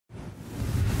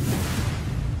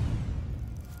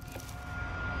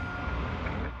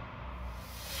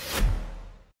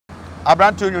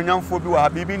abrante onyonyamfo bi wa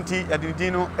bibi nti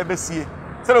edindin no ebesie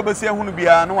se lo besie hunu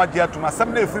bia na waje atuma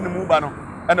asem na efiri ne mu ba no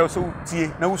e na so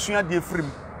tie na wusua de efirim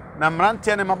na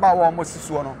mrante ne maba wa mo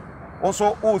sisuo no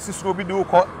wonso o sisuo bi de wo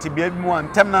ko tibia bi mu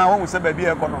antem na won se ba bi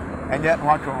e ko no enye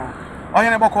no atwo ho ohye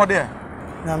ne bokọ de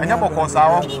enye bokọ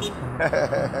sawo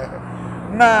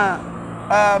na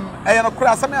eye no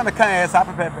kura asem ya me kan e sa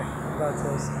pepepe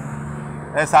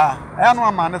esa aya no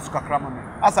ama ne sukakra mo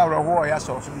asa reho ya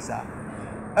so so bisa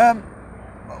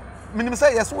minim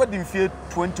say yes what in fear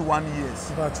 21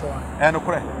 years that's why and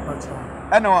okre that's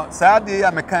why and say dey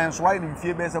ya mekan so why in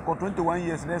fear be say 21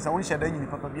 years dey say won sheda nyini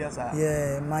papa bia sa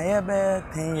yeah my be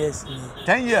 10 years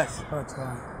 10 years that's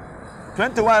why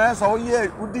 21 so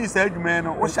year udi say adwuma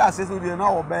no wo sha ase so dey na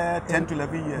wo be 10 to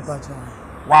 11 years that's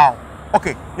why wow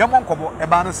okay yamon kobo e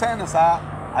ba no say na sa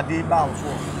ade ba wo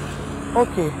so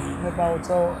okay me ba wo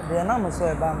so dey na mo so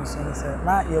e ba mo so say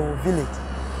na ye wo village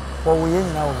wo wo ye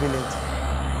nyina wo village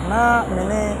na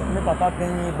me papa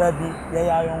penyi baby ye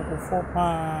ya yonkofo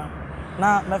pa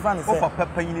na me fa ne say papa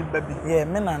penyi baby yeah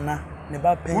me nana ne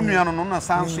ba penyi unua no na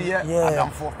sanso ye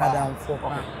adamfo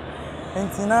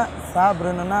entina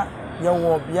sabre no na ye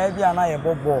wo bia bia na ye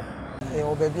bobo e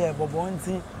wo baby e bobo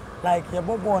nti like ye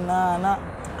bobo na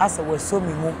asa we so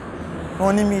mi mu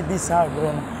no ni mi di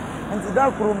sabre no nti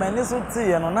da kuru me ni so ti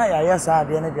ye no na ya ye sa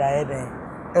ade ne dia ye den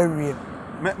awie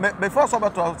before so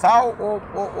beto sa o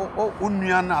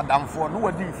unua na adamfo no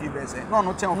wadi mfi be say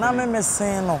no chen na me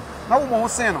sen no na wo mo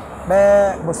sen no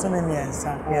be bosome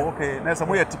miensa oh okay na say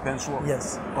mo ye tipenso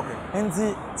yes okay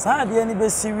nti sa ade ni be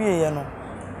siwie ye no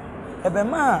ebe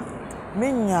ma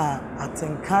menya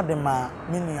atenka de ma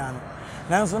menua no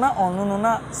nanso na onu no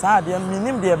na sa ade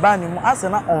minim de ba ni mu ase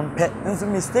na onpe nso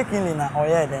mistakenly na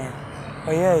oye den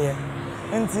oye ye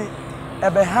nti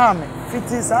ebe ha me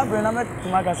fiti sabre na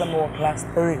metuma ka mo class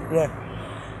 3 yeah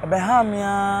ebe ha me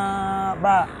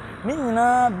ba me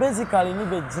nyina basically ni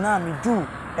be gina me do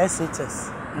SHS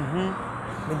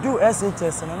me do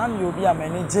SHS no na me obi a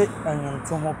manage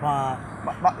anwonto ho pa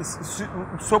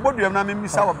so boduam na me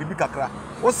misa wa bibi kakra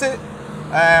wo se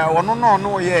wono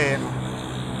no ye no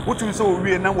wotumi so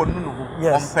owie na wonu no ho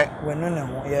ompe wonu ne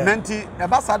ho yeah nanti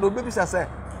eba sa do bebi se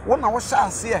wo na wo sha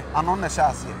ase ano na sha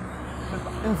ase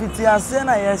mfiti ase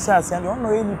na ye sha ase no no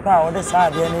enipa o de sa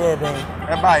ade ne ye den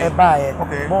e baaye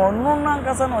okay bo no na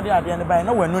nkasa na o de ade ne baaye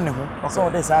na wanu ne ho so o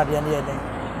de sa ade ne ye den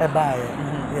e baaye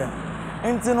yeah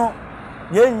enti no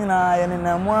ye nyina ye ne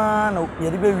namu na ye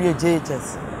de be wie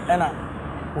JHS e na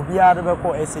obi a de be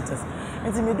ko SHS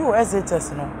enti me do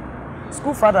SHS no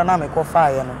school father na me ko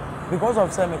fire no because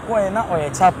of say me ko e na o ye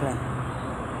chaplain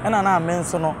e na me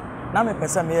nso no na me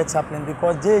pese me ye chaplain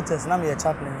because JHS na me ye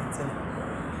chaplain enti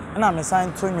na me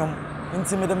sign to nyom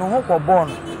nti me de me ho ko born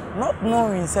not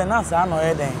knowing say na sa no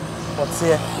e den but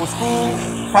here o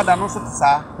school father no so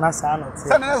sa na sa no tie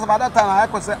say na so bad time I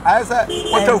ko say I say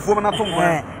what tell fuom na to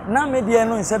mo na me de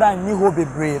no say that nyi ho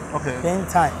bebrave okay then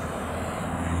time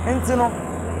nti no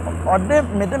ode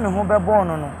me de me ho be born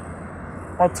no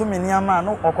oto me niama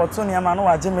no okoto niama no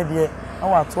waje me de na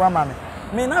wato ama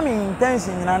me na me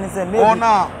intention nyina ne say maybe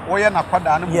ona wo ye na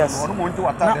kwada no no mo nti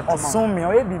wata de to osun me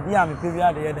o ye bibia me pe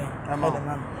bia de ye den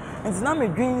nti na me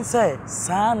dwin say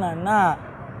sa na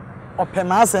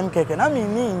opema asem keke na me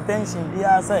ni intention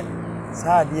bia say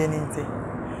sa de ni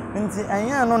nti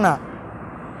anya no na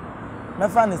me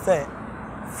fa ne say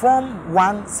form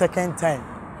 1 second time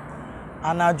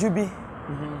anajubi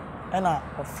ena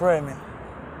ofre me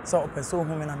so opese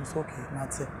ohun me na me so okay na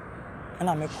te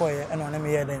ena me koye ena ona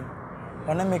me ye den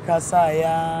ona me kasa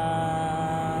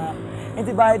ya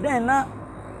nti by then na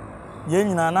ye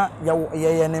nyina na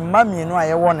ye ne mma mienu a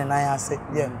ye wo ne nan ase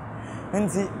ye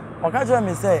nti oka je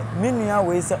me say menua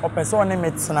we say opese ona me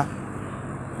tena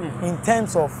in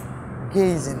terms of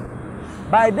gazing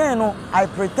by then no I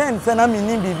pretend say na me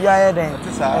ni bibia ye den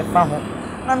e fa ho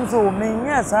na me so me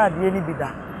nya sa ade ni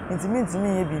bida nti me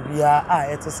ntimi ye bibia a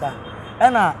etesa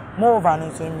ena mo over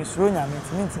no so me suro nya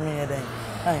me ntimi ye den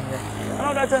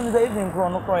another time they even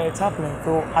call a chaplain,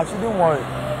 so I shouldn't worry.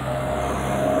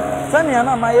 Sunny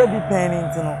and my be penning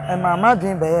to know, and my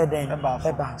mother be here then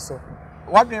about so.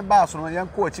 What being bass on a young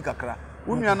coach chicacra?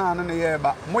 Uniana and a year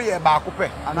back, Moya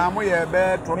Bacope, and I'm Moya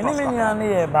bed to a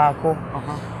barco.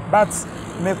 But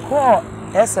me call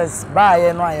SS by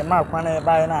and I mark one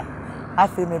by an I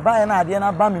feel me by an idea and I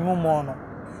bam me more.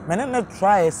 Men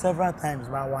try several times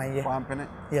by 1 year. 1 penny?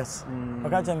 Yes.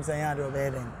 Okay, I'm saying I do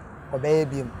bedding.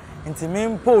 Baby, into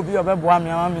me, Poe be a baby,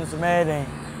 I'm so mad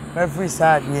and free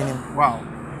side winning. Wow,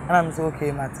 and I'm so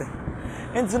okay, matter.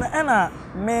 Into the Anna,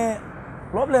 me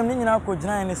problem in our could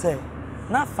say,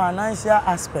 not financial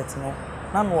aspect, no,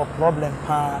 no more problem,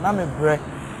 pa, no me break.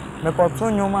 me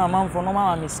koto nyoma amanfo no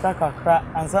ma me sika kakra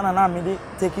ansana na me dey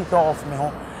take care of me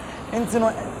ho enti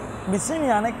no bisini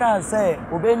ane ka say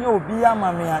obenye obi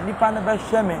ama me a nipa ne be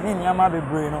hwe me ne niama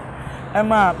bebre no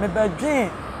ema me bedwen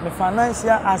me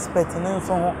financial aspect ne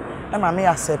so ho ema me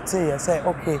accept ye say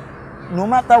okay no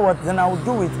matter what then I will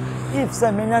do it if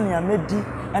say me nya ne amedi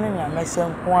ene ne amehye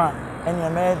nko a ene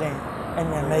ameden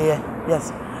ene ameye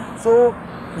yes so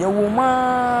ye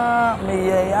woma me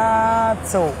ye ya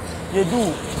so ye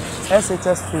do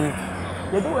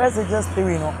SHS3 you do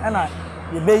SHS3 no and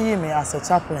you be me as a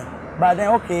chaplain but then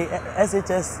okay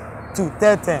SHS2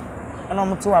 third term and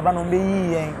I'm to aba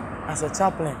be as a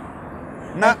chaplain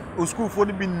na school for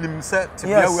the bin nim set to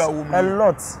yes, be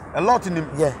a lot in him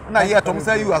yeah na here to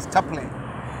say you as chaplain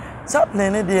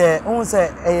there won say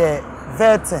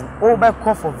vetting o be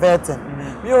call for vetting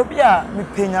me obi a me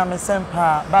penya me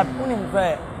sempa but unim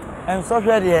say and so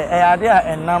here there ade a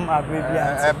enam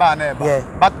abrabia e ba na e ba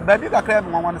but baby kakra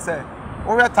no wan say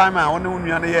over time I only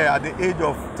knew at the age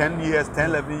of 10 years 10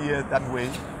 11 years that way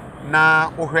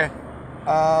now over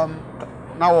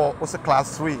now also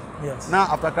class 3 yes now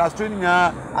after class 3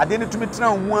 I didn't to meet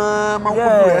now one man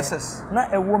go SS na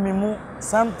e wo me mu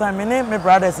sometime me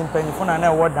brothers in penifo na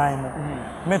e wo dan mo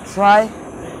me try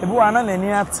ebu ana na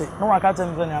ni ate no waka tell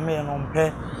me na me no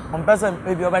mpe se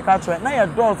ebi obeka try na ye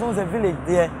doors on the village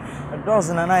there doors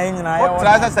na na enyina ya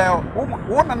try say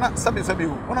wo na sabi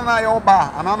wo na ya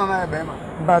oba ana na be ma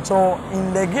but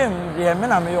in the game there me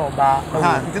na me oba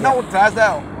nti na wo try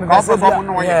say ka perform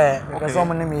no ye because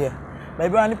some na me ye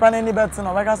baby ani pa na ni bet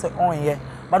no obeka say on ye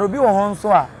but obi wo hon so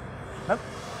a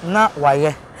na wa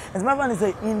ye it's my funny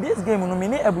say in this game no me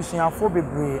ni abusuafo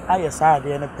bebre aye sa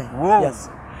ade ne pen yes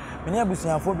me ni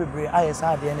abusuafo bebre aye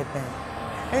sa ade ne pen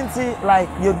enti like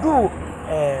you do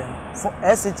for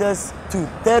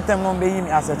SHS2 third term no be me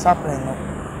as a chaplain no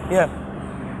yeah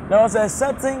there was a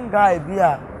certain guy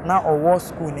bia na owo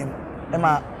school nim e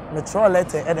ma me throw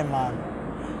letter e de man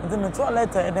enti me throw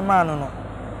letter e de man no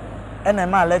e na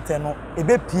ma letter no e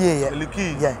be pie ye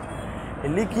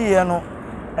eliki ye no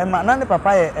e ma na ne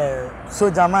papa ye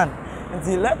soldier man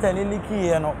enti letter ni eliki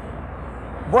ye no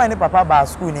boy ni papa ba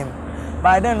school nim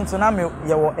by then so na me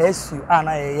ye wo SU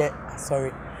na ye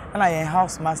sorry and I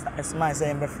house master as my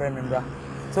say be friend membra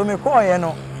so me call you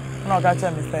no na ka tell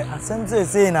me say asem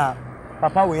say na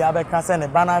papa we abeka say ne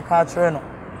bana culture no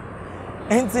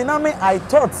enti na me I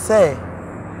thought say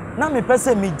na me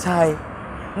pese me jai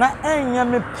na enya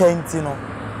me painting no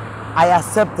I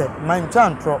accepted man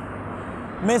chantro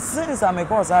me since I me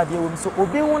cause ade we so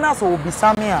obi hu na so obi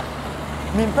same a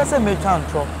me pese me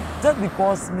chantro just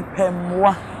because me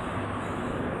pemwa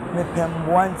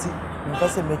nti me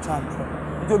pese me chantro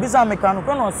to be some mechanic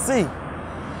no see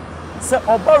say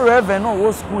oba reverend no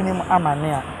wo school nim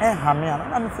amane a enhame a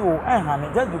na me feel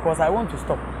enhame just because I want to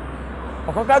stop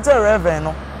okoka tell reverend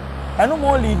no eno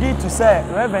mo lead to say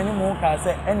reverend mo ka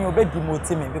say eni obe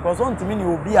demote me because want me ni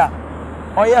obi a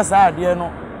oyes ade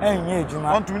no enye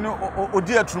ejuma want me no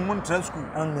odi atrumu ntra school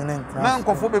na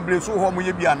nkofo bebre so ho mo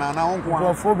ye bia na na wonko a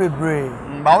nkofo bebre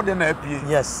ba wo de na apie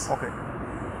yes okay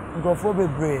nkofo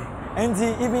bebre. And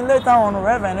even later on,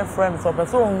 Reverend friends of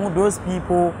person who those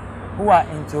people who are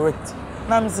into it.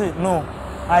 Now I say no,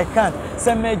 I can't.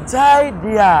 Say me jai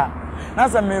dia. Now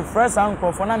say me fresh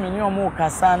uncle for na me ni omo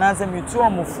kasa. Now say me two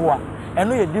omo foa. And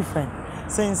no you different.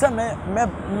 Since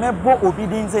me bo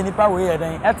obedience nipa we here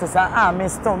then. Etesa me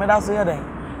still me that so here then.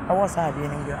 I was hard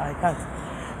anyway. I can't.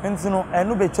 And so no,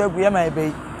 enu be chegu ye my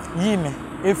be yi me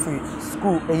every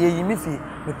school yi me fi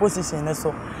the position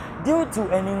so. Due to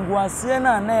an inguasia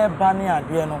na eba ne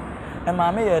ade no e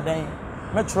ma me ye den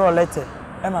metro letter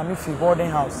e ma me fi boarding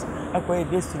house e ko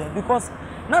e student because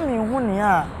na me hu ne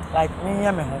a like me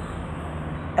ye me ho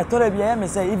e to bia ye me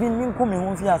say even me nko me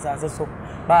hu fi asase so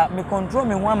but me control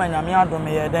me hu amanya me ado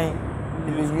me ye den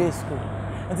e be school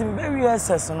until me be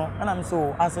SS no and I'm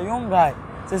so as a young guy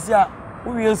say sia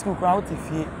we school crowd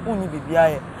fie uni bibia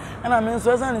ye and I mean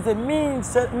so say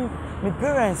me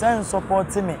parents and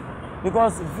support me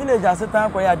because villagers say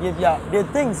time for ya they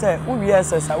think say we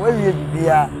SS we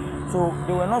bibia so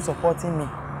they were not supporting me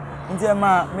until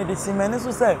ma medicine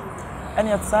so say and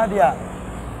yet sadia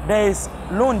there is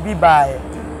loan be by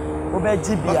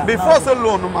obejibia before so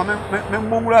loan ma me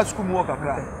mongra school mu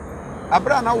kakra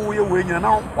abra na wo ye we nyina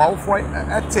na wa wofo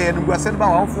ete no guase ba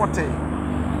wa wofo te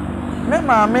me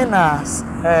ma me na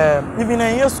even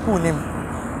in school nim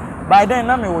by then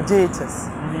na me wo JHS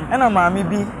and ma me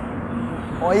bi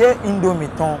oye indomie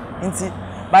ton nti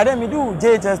by then me do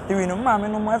JHS 3 no ma me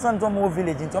no mo asan to mo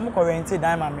village nti mo current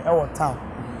dan ma me e wo town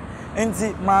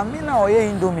nti ma me na oye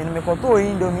indomie no me ko to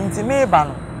oye indomie nti me ba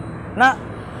no na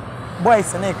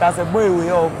boys na ka say boy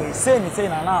we okay say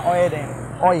na oye den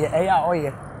oye eya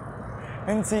oye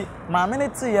nti maame ne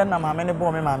ti ye na maame ne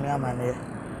bo me maame amane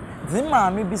di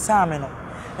maame bi sa me no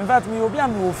in fact me obi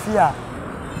am ofi a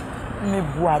me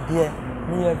buade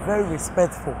me very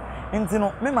respectful nti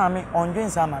no me maame ondwen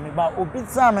sa maame ba obi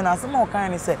sa me na se mo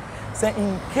kan ni say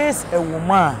in case a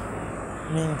woman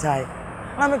me ntai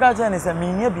na me ka tell ni say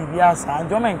me nya bibia sa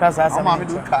njo me nka sa sa maame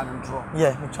do kan ntro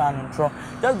yeah me try ntro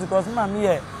just because maame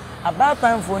here about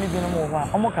time for ni bi no mo ho a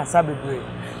omo kasa bebre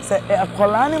say a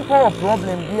colani power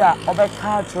problem bi a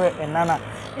obeka tire enana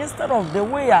instead of the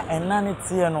way a enana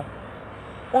tie no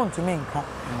on to me nka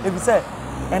e bi say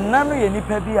enana ye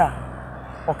nipa bi a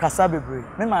okasa bebre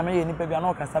me maame ye nipa bi a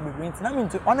na okasa bebre nti na me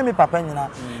nti one me papa nyina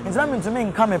nti na me nti me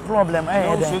nka me problem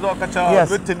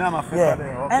yes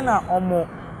ena omo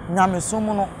nyamesom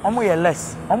no omo ye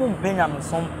less omo mpe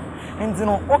nyamesom nti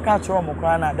no okacho omo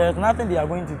kra na there's nothing they are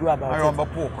going to do about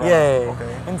it yeah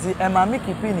okay nti maame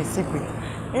keep in secret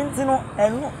nti no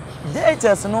eno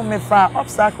JHS no me fa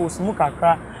obstacles mu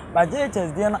kakra but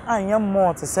JHS dey na anya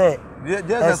more to say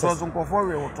JHS was nkofo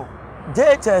we woto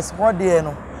JHS what dey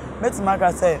no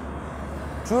metimaka say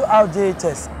throughout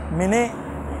JHS many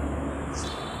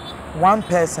one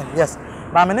person yes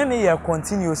but many ne here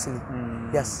continuously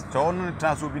yes so on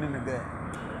transfer bi ne there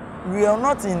we are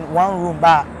not in one room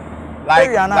but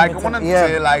like one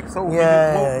say like so we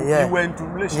went to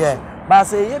relationship but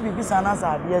say ye bibi sana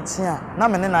sa de chi a na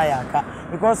me ne na ya aka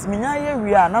because minya ye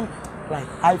wi a na like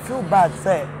I feel bad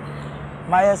say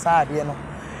my sa de no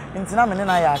nti na me ne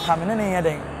na ya aka me ne ye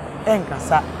den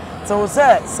enkasa so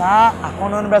say sa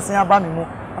akono no be sen aba me mu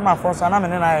ama force na me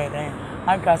ne na ye den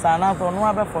akasa na so no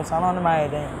abe force na no ma ye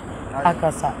den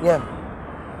akasa yeah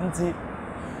nti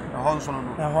honso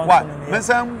no why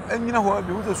mesam enyina ho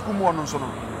bi wo school mo no so no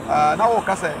na wo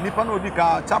ka say nipa na odi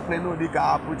ka chaplain na odi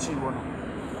ka apochi wo no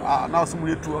na so mu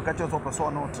yetu ka che so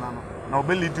person na otena no na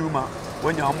obeli duma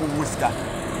wanya mo wuska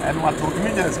eno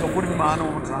atodumi nya ska ko bi ma na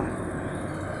wo otena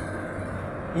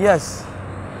yes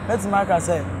let's make us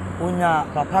say onya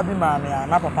papa bi ma me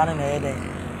na papa ne na ye den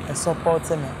e support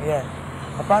me yeah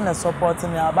papa na support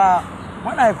me about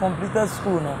when I completed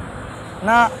school no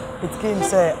now it came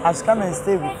say I should come and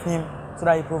stay with him so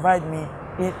that he provide me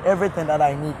everything that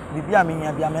I need bibi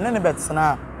amenya bi amene ne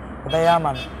betsena obeya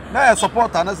ma me na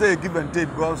support and say give and take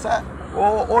because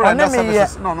all and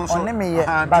services no so on me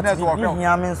but he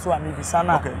am so am bi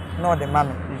sana no the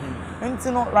mama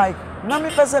nti no like na me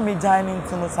pese me join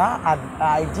nti no sa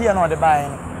idea no the buy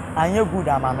no anya good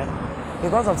amame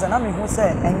because of say na me who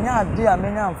say enya ade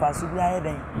amenya amfaso bi aye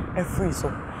den e free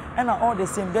so and all the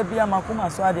same there be amakoma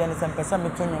so ade ne sem pese me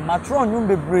tonyo matro nyum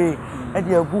bebre e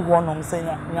de agu ho nom say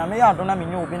nyame ya do na me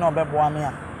nye obi na obebo ame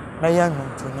a me ya nyum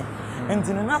toni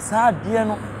nti no na sa ade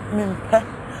no me mpe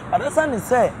adasa ne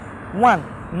say one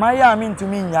my am into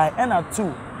me nyai and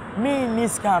two me ni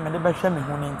scam me de be hwe me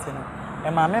ho nti no e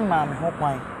ma me ho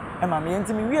kwan e ma me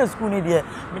nti me wi school ni de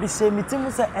me de say me timu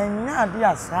say enya ade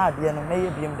asa ade no me ye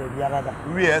biem de biara da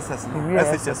we SHS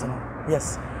no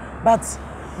yes but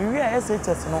we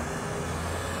SHS no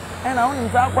and I only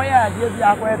fa kwaya ade bi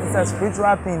akwaya to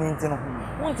spiritual thing nti no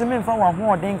wonti me fa wa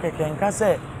ho oden keke nka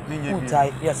say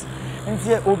utai yes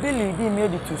nti obi lead me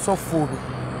dey to suffer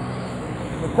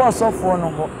because of one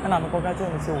no and I'm going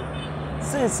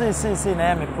to say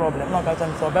na me problem no ka tell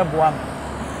me so be boa me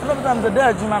no be time the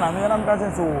day juma na me am ka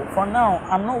so for now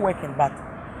I'm not working but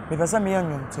me person me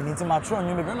anyum to nti ma tro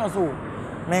anyum be no so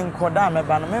me nkoda me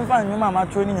ba no me fa anyum ma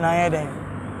tro ni nyina ye den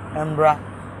embra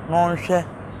no nhwe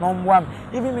no mboa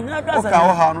even me nya ka say ka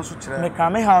wo ha no so kire me ka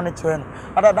me ha no kire no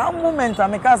at that moment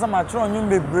me ka say ma tro anyum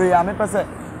bebre a me pese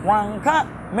wanka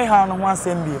me ha no ho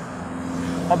asem bi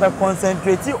obe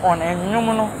concentrate on enyum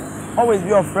no always be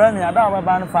your friend me ada we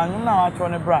ban fa nyum na wa tro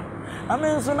ne bra I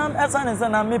mean so na esa ne se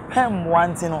na me pem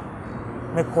wanti no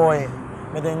me koye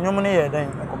me de nyum ne ye den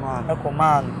e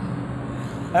command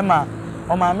ema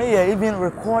o ma me ye even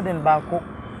recording back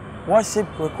worship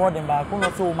recording back no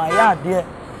so my yard there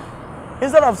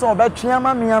instead of so be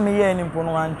tweama me ye ni mpo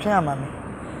no an tweama me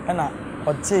e na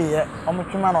o tie ye o mo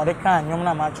twema na o de kan nyum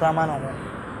na ma twama na ho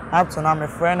ato na me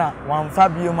friend na wan fa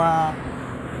bioma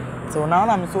so now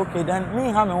I'm so okay then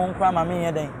me ha me won kwa ma me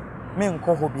ye den me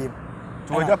nko ho biem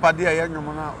to oja pade ya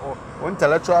nyom na o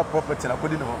intellectual property na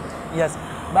kodi ne ho yes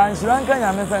ban shiranka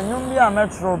nya me fa nyom bia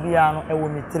metro bia no e wo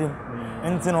mitrim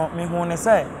enti no me hu ne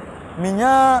say me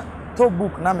nya to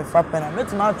book na me fa pen me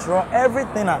to na draw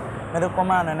everything na me the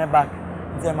command and back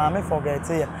enti ma me forget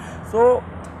here so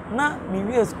na me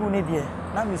we school ni de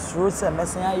na me sure say me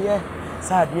say aye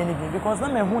sa de ni because na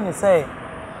me hu ne say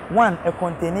one a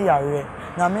container yare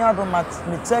na me ado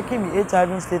me checking me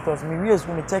HIV status me we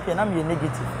school me checking na me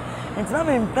negative nti na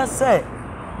me mpese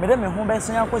me de me ho be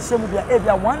sen akɔhye mu bia e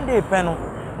bia one day pɛ no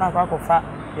na akɔfa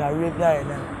ya we bia e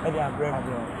dem e dey agree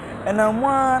ena mo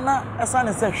na esa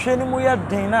ne se hwe ni mu ye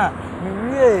den na me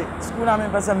wie school na me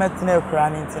mpese metena ekura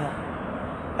ne nti no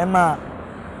ema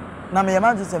na me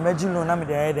yama just emergency loan na me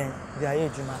dey e den dey aye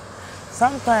adwuma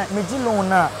sometimes me gi loan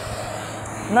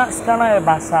na scanner e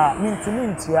basa me ntimi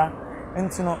ntua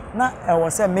ntino na e wo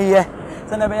se meye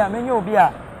se na be ya menye obi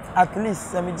a at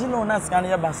least se me gi loan na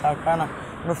scanner e basa kana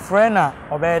no friend a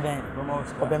obeden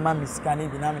obema me scanner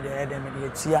bi na me dey e den me dey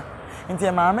atua nti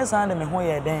e ma me san de me ho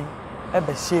ye den e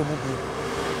be hye mu bi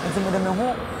nti me de me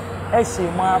ho e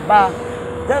hye mu aba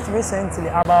just recently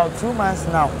about 2 months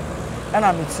now and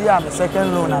I'm tua my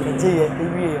second loan and me dey e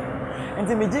wie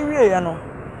nti me dey wie no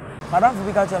madam for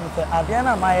bika tell me say ade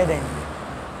na my den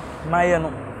my no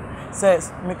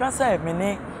says me can say me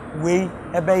ne we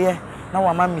ebeye na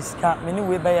wa ma miska me ne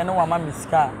we beye na wa ma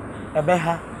miska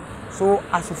ebeha so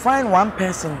as you find one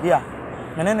person there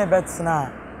me ne bet na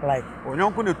like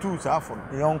onyonko ne two safo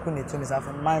onyonko ne two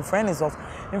safo my friend is also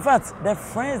in fact the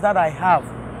friends that I have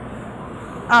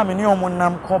me ne omo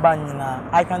nam koba nyina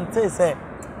I can tell say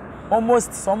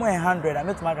almost somewhere 100 I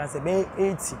met my can say be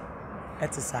 80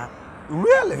 etisa.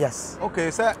 Really? Yes.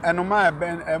 Okay, so and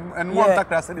one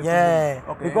takra said yeah.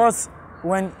 Okay. Because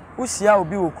when usia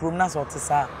obi okrum na so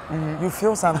tesa you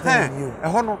feel something in you. E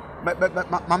ho no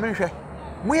ma menhwe.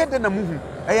 Mo ye de na muhu.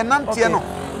 E ye nante no.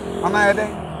 Ana ye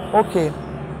de. Okay.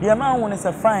 The man won is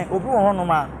a fine obi wo ho no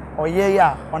ma oye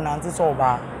ya onante so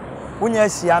oba. Unya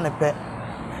hia ne pe.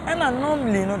 And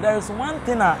normally no there is one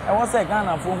thing I was say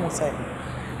Ghana for who say.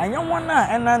 Anya one na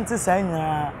enante say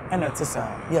nya ena tesa.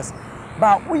 Yes.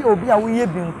 But we obi a we ye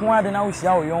bi nko ade na we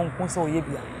hia o yonko so ye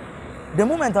bia the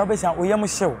moment I be hia o ye mo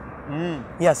hyew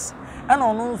yes and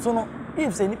ono so no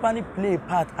if say nipa ni play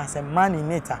part as a man in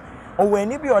nature or when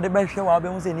ni bi o de be hwe wa be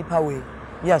hu say nipa we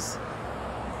yes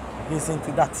listen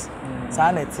to that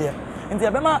sa na tie nti e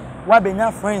be ma wa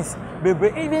benya friends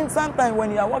bebre even sometimes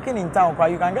when you are working in town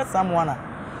you can get someone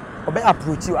or be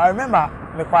approach you. I remember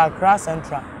me kwa Accra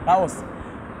Central that was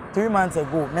 3 months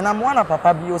ago. Me na mwana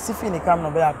papa bi osifi ni kam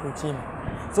no be approach me.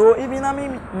 So even na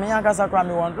me akasa kra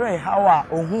me wonder how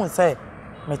ohun say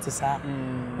me tisa.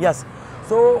 Yes.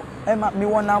 So me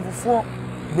wona fufo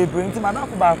be bring to madam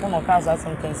for ba ko no cancer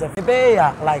sentence. Be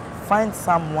ya like find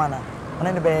someone and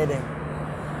then be there.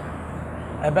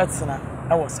 E betina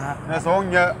e was ha. Na so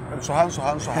onye so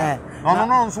ha.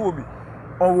 No so obi.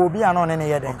 O obi ano ne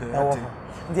ye den. E wo.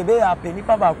 Nti be ya pe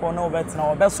nipa ba ko na obetina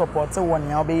obe support won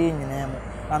ya obe nyina mu.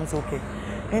 I'm so okay.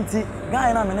 Inti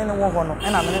guy na menene wo ho no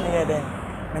e na menene ye den.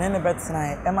 Menene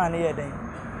betina e ma ne ye den.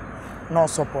 No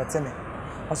support me.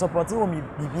 O support wo mi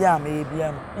bibia me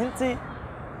bia no. Inti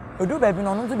odu ba bi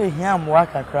no no to be hia amwa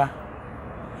kakra.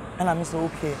 E na me so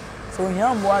okay. So hia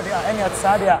amwa de a enya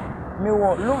tsade a me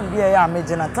wo loan de ya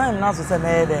meje na time na so se me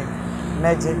ye den.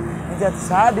 Meje. Inti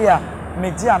tsade a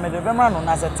meje a me de be ma no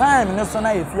na se time ne so na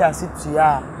ye fi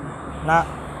asitua na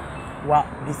wa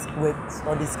this with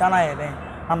or this kind of then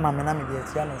amma me na me dey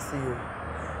tia no see you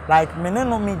like me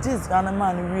no me jis kana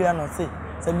man wi no say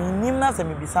me nim na say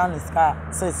me bisa no ska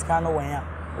say ska no wan ya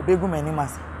obegu mani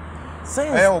mas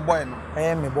since eh boy no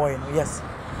me boy no yes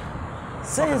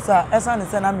since esa ne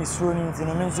say na me suro ni nti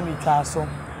no me nso me twa so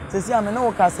say me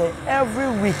no ka say every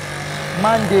week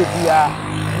Monday dia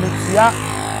me tia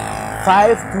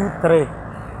 523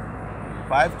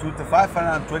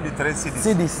 523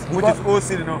 cities which is all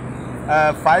city no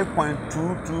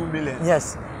 5.22 million.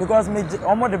 Yes, because me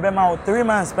almost the bema 3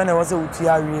 months spend was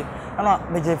utia we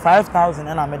and me 5,000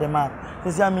 and I made the man.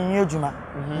 This year me nyejuma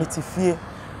me tifie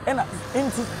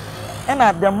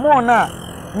and the more na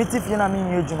me tifie na me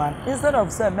nyejuma instead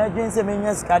of say emergency me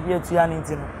nya ska de atua ni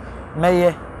ntino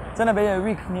meye say na be a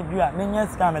week ni dua me nya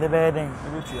ska me de be den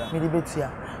me de betua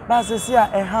but say see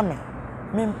e ha me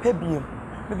mpe biem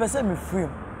me pese me free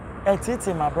e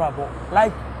tete my brabo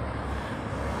like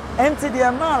empty the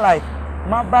amount like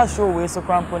my bad show we so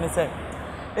crampon say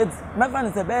it's my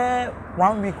friend say be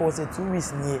 1 week or say 2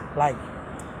 weeks near like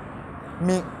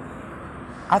me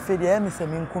after the me say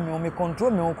me nkomi me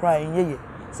control me cry yeye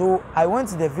so I went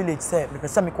to the village say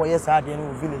because me koye say dey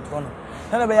no village one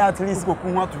na be at least go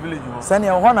kun to village one say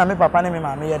na ho na me papa ne me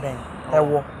ma me ye den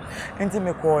ewo enti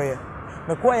me koye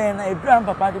na ebram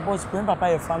papa the boss spray papa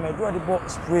ye farm do the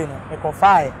boss spray no me ko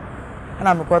fire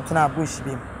na me ko tena bush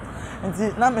bi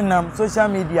nti na me nam social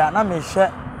media na me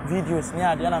share videos ni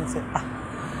ade na me say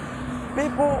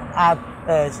people are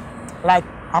like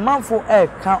amanfo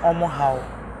can omo how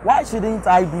why shouldn't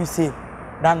I do same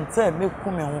than say me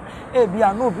come ho e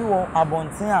bia no bi wo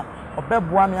abonten a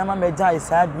obeboa me ama meja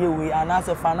isa de we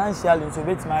anase financially so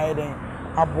betima heden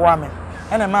aboa me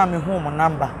ena ma me hu mo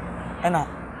number ena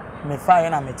me fa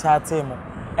ena me chat mo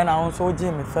ena won so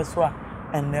je me fe so a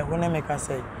enne wo ne me ka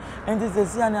say enti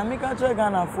sesi ani ameka tre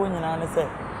Ghana fo nyina ne say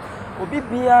obi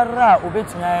biara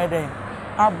obetima heden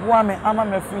aboa me ama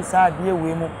me free sa de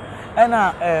we mu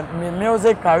ena me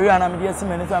music career na me de esi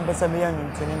me ne so am pese me ya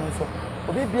ntini no so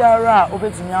obi biara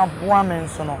obetumi aboa me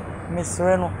nso no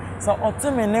mesre no so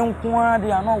otime ne nko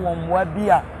ade ana wo mboa bi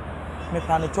a me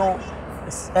panicho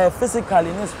physically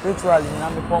and spiritually na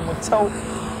me come tell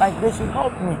like they should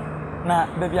help me na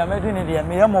baby amadu ne de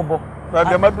me yamobo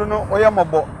baby amadu no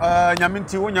oyamobo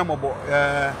nyaminti wonyamobo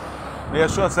we are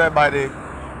sure say by the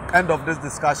end of this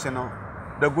discussion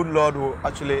the good Lord will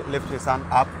actually lift his hand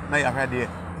up na ya hwede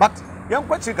but yam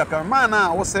kwachi kakra man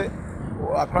na wo say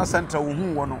Accra Center wo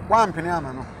hu wo no wa mpene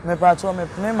ama no me pa cho me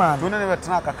pene man do ne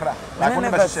betena kakra like wo ne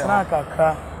betena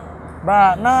kakra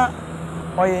ba na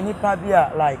oye nipa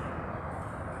bia like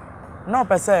no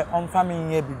per se on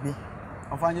family ye bibi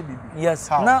on family bibi yes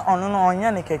how? Na ono no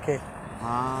onye ne keke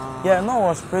yeah no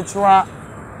was spiritual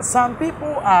some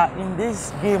people are in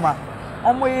this game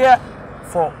omo ye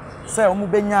for say omo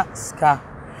benya ska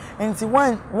nti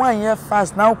one year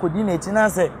fast now kodi na eti na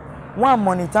say one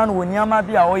monitor no niama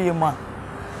bia oye ma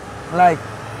like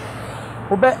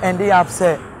obe end up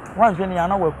say one hwe ya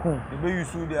na waku be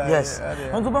use there yes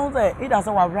nto be hu say it as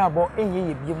wa bra bo enye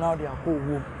ye biem na de akọ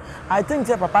wo I think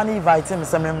say papa na invite him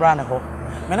say membra ne ho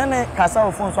menene kasa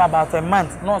of phone so about a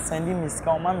month not sending me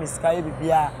ska o ma me ska e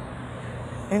bibia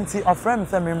nti ofre me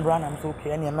say membra na mto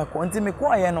okay ene me ko nti me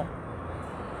ko aye no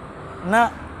na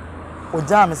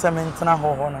oja me say me ntena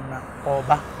ho ho na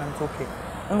oba na mto okay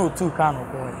no two can no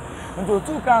ko nti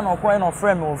two can no ko no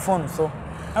frame me phone so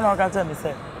and I can tell me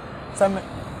say some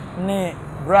ne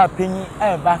bra penyi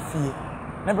e ba fie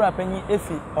ne bra penyi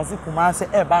efi osi kuma se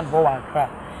e ba no wa kra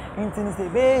nti ni say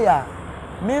be ya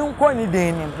me nko ni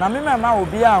den ni na me mama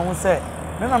obi a hu say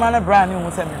me mama ne bra ni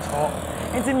hu say me so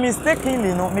nti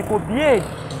mistakenly no me ko bie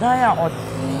dan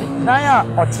ya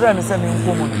o tre me say me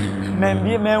nko mo me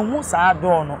bie me hu sa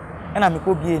do no na me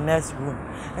ko bie next room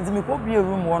nti me ko bie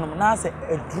room wo no na say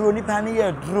eduro ni pa ne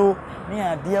ya eduro ni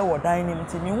ade wo dan ni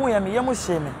nti me hu ya me yem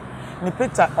hye me ni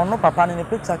picture ono papa ni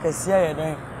picture kese ya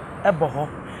den ebo ho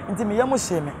nti me yem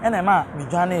hye me na ma me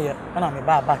dwane ye na me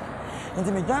ba back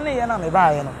nti me dwane ye na me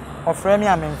ba ye no ofre me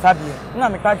a me mfa bie na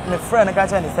me ka me friend ka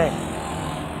che ni say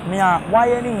me a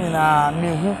waye ni nyina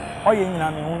me hu oye nyina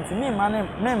me hu nti me ma ne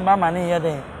me mba ma ne ye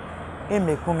den e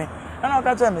me kume na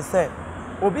ka che me say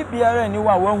obi biara ni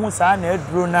wa hu saa na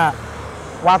eduro na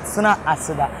watsena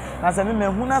aseda na se me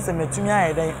hu na se metumi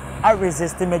aye den I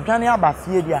resist me dwane aba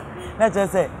fie dia na che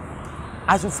say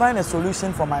I should find a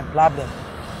solution for my problem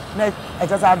na e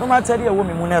che say adoma teri e wo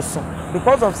me mu na so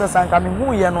because of say sanka me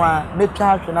hu ye no a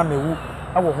metwa hwe na mewu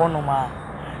e wo ho no ma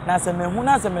na se me hu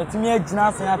na se metumi agina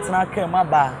asen atena ka ma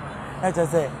ba na che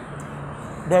say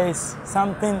there is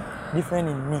something different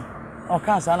in me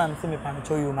okay so na me say me pan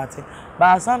cho you mate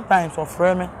but sometimes for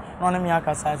friend me no na me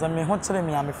akasa say me ho kire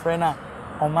me am friend na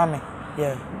o ma me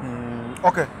yeah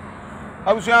okay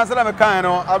I was saying that me kind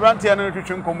no abrantia no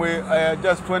twetwe nkomwe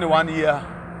just 21 year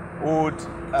old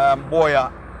boy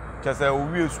just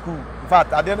we school in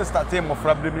fact at the end start time of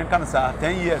problem kan say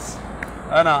 10 years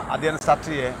ana at the end start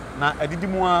here na adidi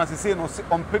mu a say no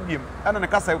on pebiem ana ne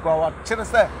kasa ko wa kire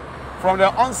say from the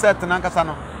onset na kasa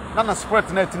no na spread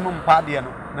na timu mpa de no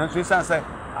na so isan say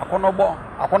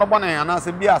akonobo na ana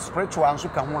say bia spiritual anso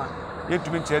ka ho a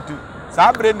yetumi nchetu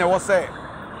sa bre ne wo say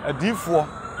adifo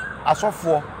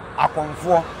asofo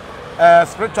akonfo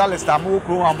spiritualist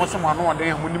amokro amosem anu ode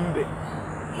hamunim de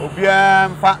obia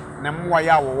mfa ne mwa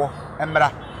ya wo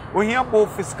emra ohia bo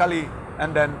physically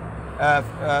and then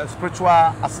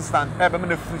spiritual assistant be me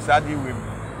na free sadi we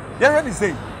you ready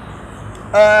say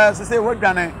say what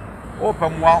dwane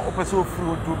opamwa opeso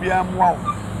free to bia mwa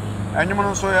enyum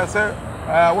no so ya say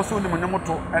wo so nim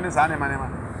nyomoto ene sa ne manema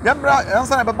yembra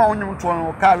ensa na beba onyomoto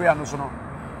no career no so no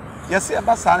yes e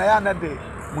ba sa na ya na de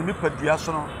munipadua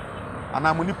so no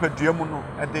ana munipadua mu no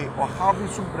e de o ha bi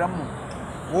so bramo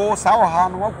wo sa o ha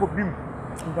no wakobim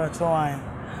but why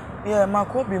yeah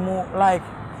makobi mu like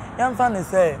yamfa ne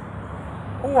say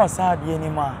who was sad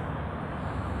anymore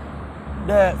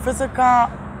the physical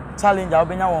challenge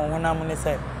obenya won honam ne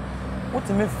say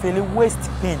utimi feel waist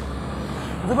pain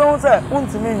dube won say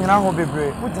untimi nyina ho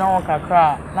bebre utina won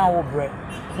kakra na wo bre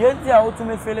ye dia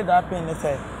utimi feel that pain ne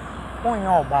say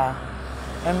onya oba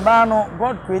emba no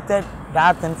God created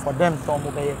that thing for them to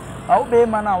obey obey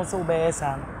man na also obey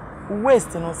san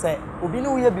waist no say obi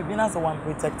no ye bibi na say one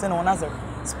protect no na say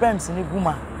sperms ni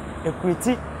guma e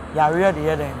create ya rear the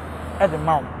head at the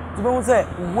mouth. To be say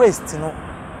waste,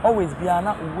 always be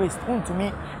not waste. To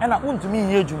me, and I want to me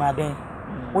here, Jumaden.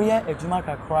 We are a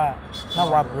Jumaka cry.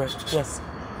 Now our breast, yes.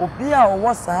 Obia or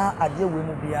what's our idea we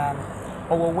will be our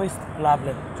waste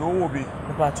problem. To be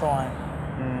the patron.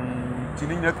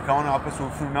 Tininha count up so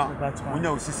through now. When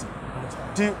you see.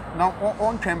 Now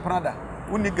on Camprada,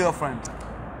 only girlfriend.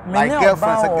 My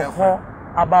girlfriend's a girlfriend.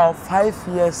 About 5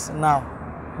 years now.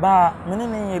 But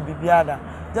many bibiada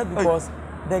just because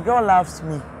the girl loves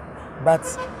me,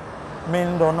 but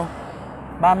men don't know.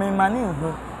 But me money,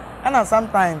 and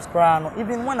sometimes cry.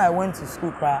 Even when I went to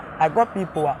school, cry, I got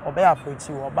people who obey approach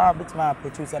you, about bit my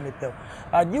approach you, send me tell.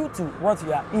 But due to what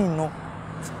you are in, no.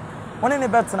 One in the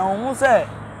better now, almost say.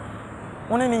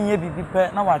 One in the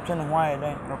BB now I train why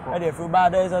then. But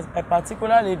there is a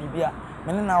particular lady here.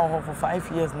 Many now for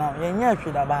 5 years now. Yeah,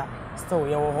 about still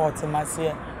you were hot in my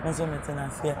seat, and so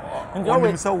maintenance here. And you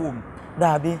always so womb.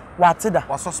 Dabi, what's it?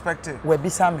 Was suspected. We be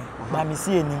some, but me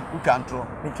see any. We can't throw.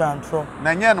 We can't throw.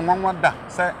 Nanyan one that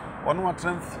say on what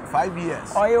 5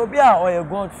 years. Or you'll be or you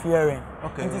God fearing.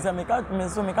 Okay. It is a make out me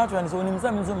so make out and so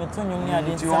himself so me turn you near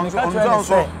the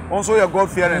also your God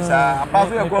fearing, sir.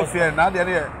 About your God fearing, now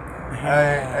there.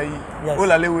 All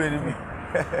allow me.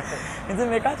 It's a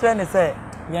make out and say,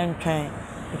 young train.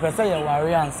 If I say your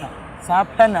worry answer. So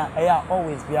penna I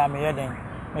always be a maiden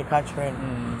make a train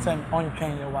send on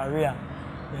train your warrior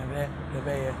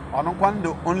on one the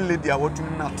only the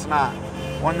watching not now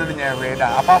one in your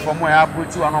radar apart from where I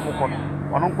put you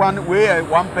on one way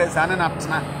one person and up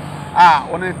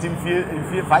now one in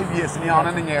 5 years near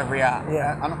on in your area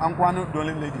and one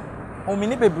only lady. Oh,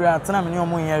 many baby are telling me no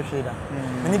more year shader.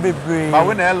 Many baby, but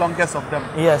when the longest of them,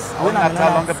 yes, when I'm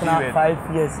longer period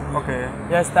 5 years. Okay,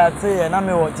 yes, that's it. And I'm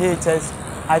a JHS.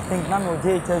 I think now I'm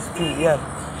JHS 2. Yeah,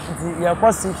 you're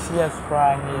about 6 years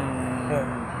crying.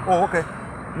 Oh, okay.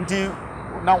 Until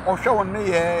now, I'll show one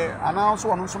day. And I also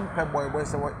want some pet boy.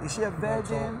 Is she a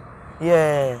virgin?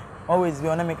 Yeah, always be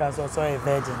on the make us also a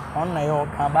virgin. On my own,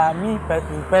 but me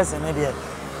in person, idiot.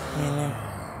 Meaning.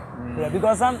 Yeah,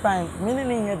 because sometimes,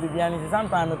 meaning here, Bibiani,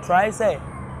 sometimes I try say,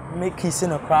 make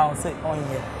kissing a crowd, say, on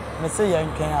here. I say, you're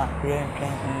in Kenya,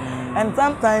 and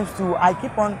sometimes too, I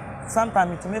keep on,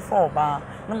 sometimes it may fall, but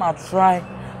no matter try,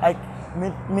 like,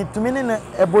 me to mean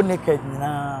a boat naked,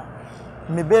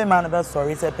 me be man about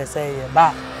sorry, say, per se,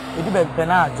 but it be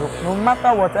penado, no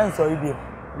matter what answer you be.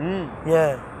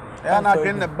 Yeah. And I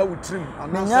get the boat trim.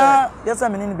 Yes, I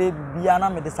mean, baby, Biana,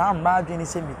 me the sound bad in the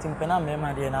same meeting,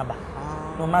 Penama, dear Naba.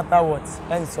 No matter what,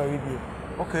 I'm sorry, dear.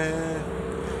 Okay.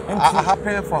 I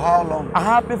happy for how long? I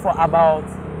happy for about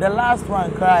the last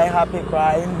one cry, happy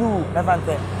cry, and do never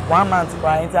 1 month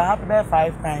cry. It's a happy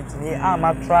 5 times. I'm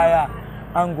a trier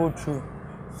and go through.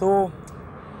 So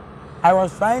I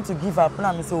was trying to give up.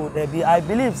 So I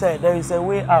believe there is a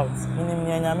way out. In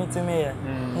Miami to me,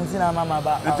 in Sinamama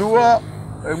about.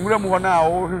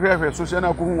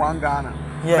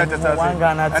 Yes, one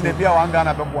Ghana and the beer one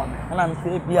Ghana one. And I'm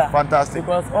fantastic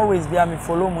because always be me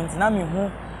follow months. Now me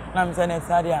who I'm saying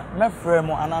Sadia, my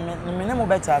friend, and I'm in minimum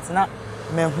better. It's not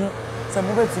me who so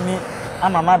move to me.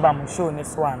 I'm a mabam show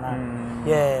this one.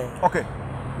 Yeah, okay.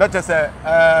 Let's just say,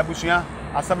 Bushia,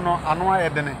 as some no annoy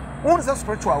at the name. What's a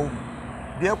spiritual?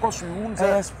 The cost you won't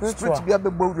say spirit be a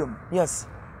ballroom. Yes,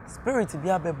 spirit be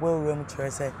a ballroom to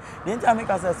say. The entire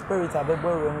make us a spirit a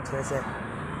ballroom to say.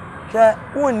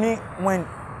 Only when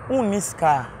only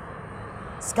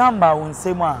scamba won't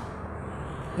say more.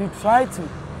 You try to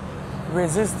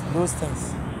resist those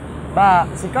things. But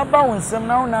Sikaba won't say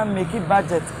now make it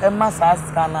budget a mass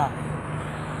scanner.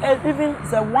 Even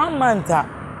say 1 month a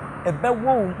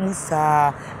bewo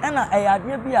musa and I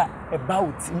idea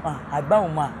about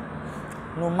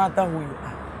no matter who you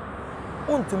are.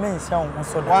 To mention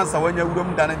once when you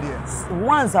would done it.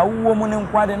 Once a woman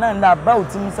inquired and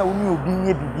about him, so we will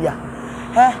be here.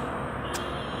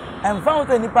 And found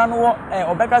any panel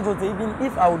or better to even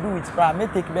if I would do it, I may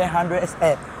take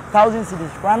 100,000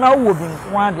 cities. Now will be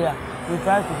one there. We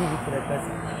try to give it to the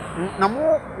person. Now,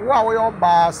 what we all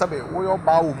bar, Sabe, we all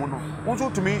bow woman. Also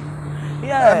to me,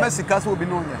 yeah, Mexicans will be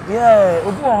known. Yeah,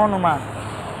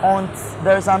 and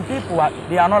there are some people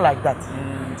they are not like that.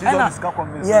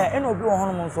 Yeah, and obi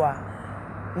ohonum so a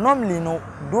normally no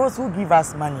those who give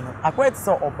us money no akwet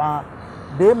so oba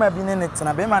be ma bi ne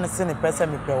netina be ma ne se ne pese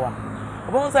me pewa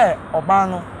obo say oba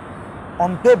no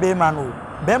onpe be ma no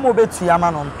be mo betu ya ma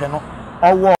no onpe no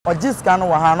owo ogiska no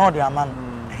wa ha no de ama no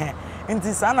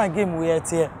nti sana game we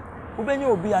etie ubenya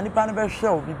obi anipa no be hwe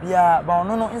obi bia ba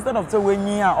ono no instead of say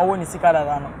wenyi a owo ni sika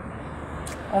dada no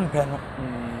onpe no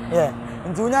yeah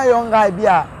nti unya young guy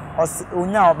bia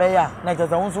onya obeya na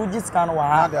just won so scan wa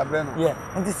ha yeah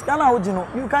and the scanner no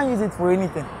you can use it for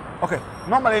anything. Okay,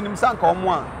 normally nim sanka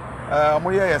omo a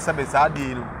omo ye sebe saa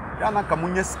di no ya na ka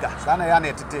munya sika saa na ya na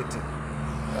etetete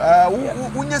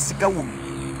unya sika wom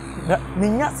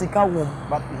minya sika wom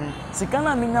but sika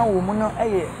na minya wom no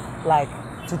like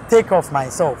to take off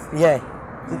myself yeah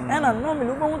and I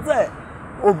normally won say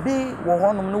obi wo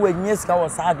honom no wanya sika wo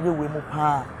saa de we mu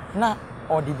pa na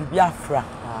or the bibi afra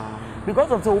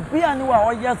because of so obi ani wa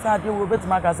o yes ade we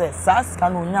betima ka say saa sika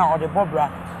no nya or the bobra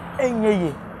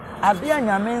enyeye ade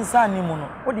anyame nsa ni mu no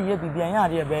o de ye bibi anya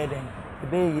ade be den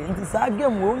be ye nti saa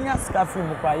game we onya sika free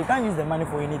mu kwa you can't use the money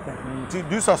for anything.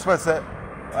 Do you suspect say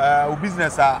o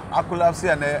business collapse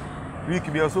and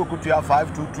week be also could you have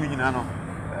 522 nyina no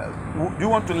do you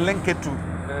want to link it to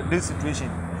this situation?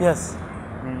 Yes.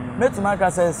 Betima ka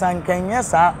say sankanye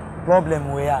sa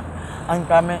problem we are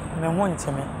anka me ho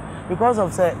ncheme because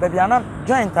of say baby ana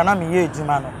joint ana me ye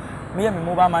ejuma no me ye me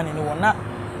mobile money ni wona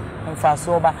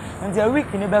mfaso ba nti a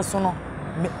week ni be so no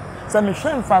say me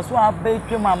hwe mfaso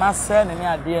abetwe mama se ne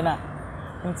ade na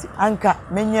nti anka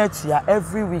menya atua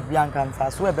every week bi anka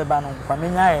mfaso e beba no kwa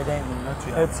menya ye den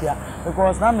atua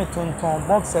because na me tonton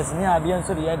boxes ni ade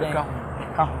nso de ye den ka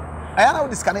aya na wo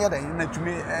discount ye den na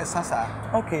tumi sasa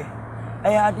okay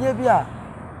aya ade bi a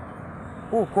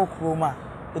o kokroma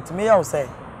etime ya o say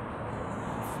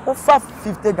o fa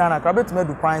 50 Ghana ka betime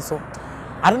du kwan so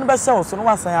ade no be say o so no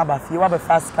wasan abafie wa be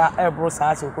faska ebro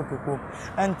saa se okotoko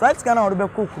and that Ghana o be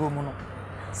kokro mu no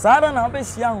saada na be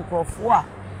hia nkrofo a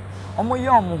omo ye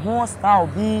omo ho style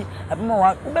bi abema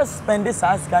wa be spend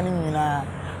saa sika ni nyina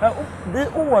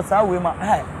o was away ma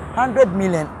 100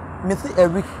 million me see a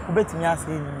week o betime ase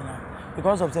nyina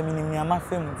because of say minimum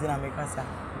amafem ntina make asa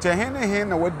che hen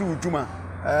na wadi ujuma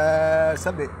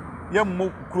sabe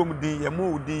yemmo krom din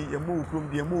yemmo udin yemmo krom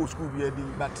din yemmo school bi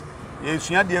adin but ye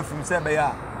sua de afum se be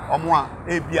ya omo a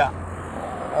ebia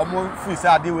omo free say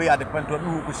ade we adepent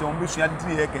obi ko se omo sua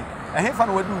din ye ken hen fa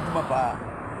na wadi ujuma pa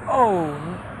oh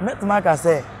metma ka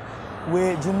say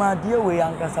we juma de we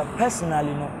yankasa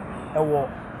personally no ewo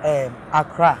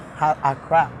Accra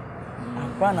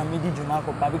na midi juma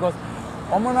ko pa because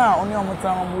omo na oni omo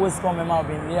tan omo west come ma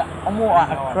be ya omo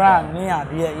Accra ni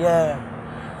ade yeah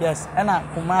yes and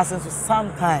Kumasi so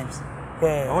sometimes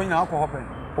yeah oh na akọ hopen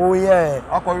oh yeah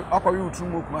akọ you too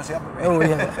mo Kumasi oh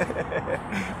yeah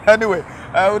anyway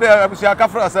we abusia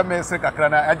kafra say me se kakra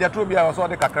na Agyatro bia so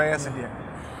de kakra yes de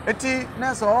eti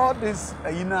na so all this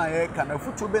yina e kana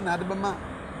futu be na de be ma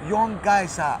young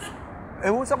guys e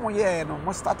won say mo ye no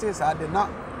mo start is ade na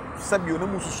sabio na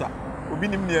mususa obi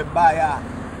nim ne ba ya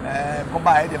ko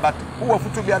ba e de but wo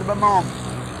futu bia de be ma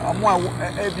mo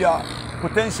e bia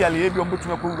potentially ebi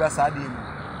ombutume ko wura saade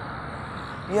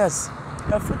mu yes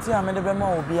afuti a me de be ma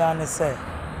obi a ne say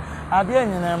ade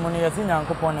anyina mu ne yesi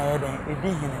nyankopon na ye den edi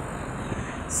hine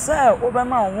say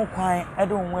obema wo kwan e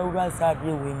de wo wura saade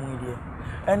we mu die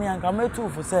eni anka metu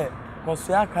fu say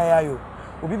koso akaya yo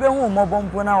obi be hu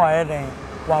mobompo na wa ye den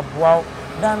wa boa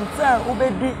dan say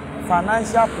obedi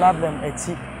financial problem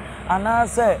echi ana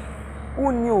say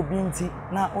unni obi nti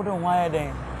na wo de ho aye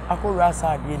den akowura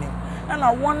saade ni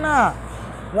na wona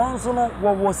once no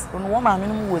was no ma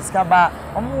minimum was kaba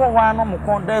omo wo wa no mo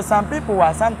kon there some people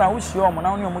were sometimes we share omo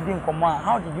na oni omo di nkomo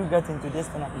how did you get into this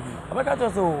thing abeka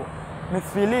to so me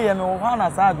feel ye me wo ha na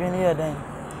sa adwen ye den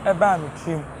e ba me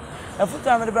trim e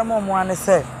futa me de be mo ane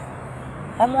say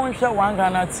omo nhwe one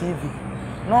Ghana TV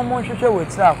no omo nhwehwe we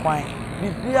tira kwan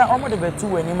bibia omo de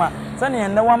betu wani ma se ne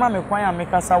ende wa ma me kwan a me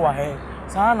kasa wa he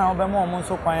sa na obe mo omo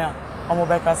so kwan a omo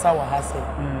be kasa wa ha se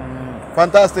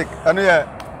fantastic and yeah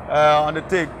on the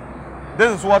take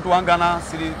this is what one Ghana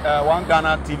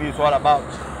TV is all about.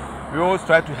 We always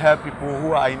try to help people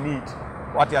who are in need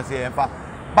what you say in fact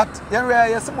but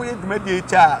yeah some way to make the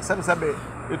cha sabe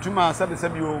etuma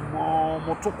sabe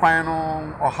mo to kwan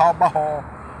no or how ba ho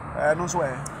no so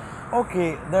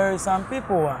okay there is some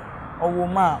people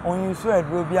woman on you so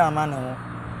adro bi amane ho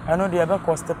eno dey be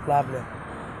cost problem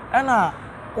ena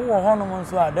wo ho no mo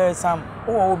so there is some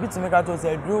obi to make to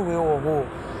say adro we wo ho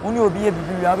oni obi e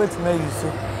bibi wi abetuma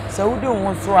yuso so we dey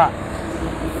won so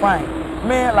fine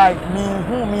me like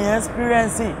me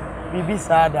experience bibi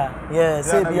sada yeah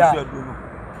say bia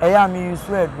eya me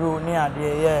yuso adro ni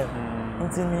ade yeah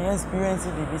nti me experience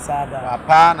bibi sada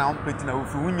papa na on peti na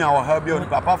ofi unya wo ha bia oni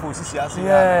papa for osisi ase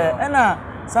yeah ena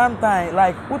sometimes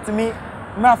like put me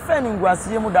my friend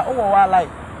ngwase mu da wo wa like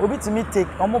obi to me take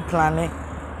omo planning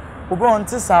obi on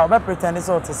tisa obi pretend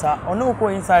say otisa ono ko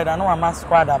inside and no ma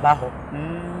squad abaho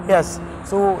yes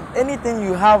so anything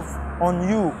you have on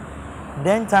you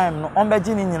then time no on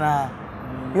beji ni nyina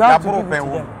you have to give it to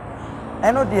them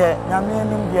eno de nyame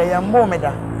anim de yembo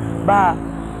meda ba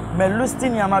me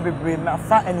lusting yama bebre me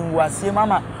fa eniwase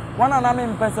mama wana na me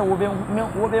mpese wo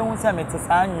be hu se mete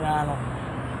saa nyina no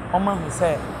oma hu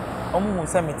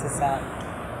se mete saa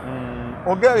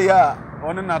ogere ya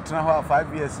on na tena ho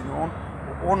 5 years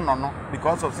on no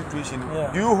because of situation.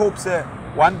 Do you hope say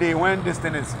one day when this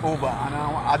thing is over and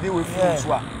are they with you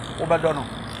so obadono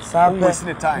so wasting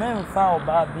the time men fa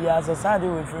oba bia so say they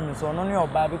with you so no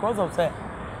oba because of say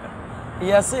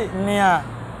yes near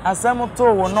asem to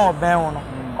wo na oben wo no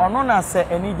ono na se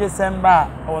eni December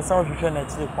o say ohwehwe na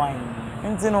chire kwan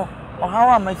nti no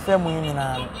ohawa ma fe mu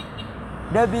nyina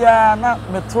da bia na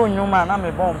meto nyuma na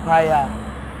me bon pa ya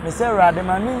me say rade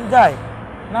ma min dai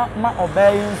na ma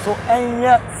obey nso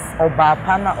enye oba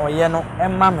pa na oye no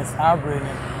emma me saa brain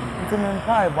nti me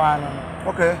mpa ebo ano.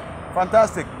 Okay,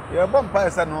 fantastic. Your bon pa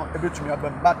say no ebetumi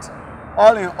abam but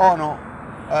all in all no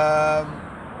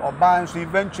oba nso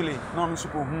eventually no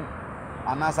nso ko hu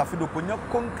anasa fido konya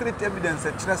concrete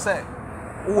evidence kire say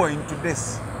wo into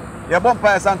this. Your bon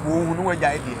pa say ko hu no wagya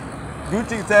idea. Do you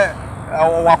think say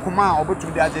wakoma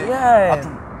obetumi de age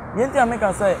atum? Yenti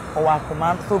ameka say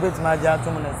wakoma so betumi age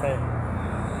atum na say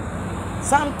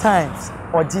sometimes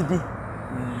ojidi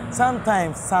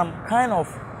sometimes some kind of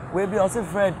we be also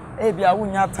Fred ebi a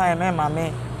wunya time e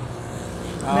mame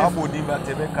abodi ba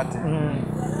tebe kate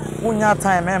wunya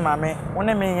time e mame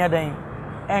wona me nya den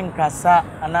enkasa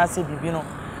anase bibi no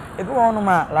ebi wonu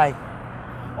ma like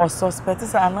or suspect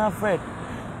say ana Fred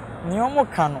ni omo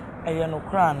ka no eye no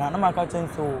kra na maka chen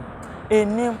so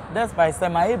enim that's by say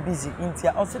my busy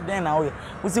intia also den na wo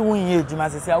we see wunye ejuma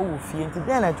sese a wo fie nti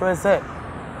den na try say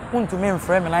unto me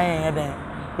frame na yen den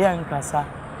ye nkasa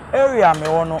area me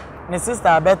wo no ne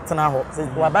sister betna ho say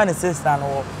wa ba ne sister no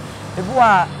ho ebu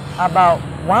about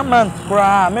 1 month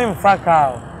kra me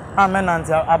mfaka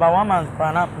amenanti about 1 month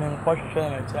kra na me nkohwehwe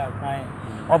na chi akan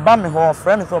oba me ho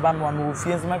frame so oba me wa me wo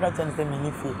fie so maka chen say me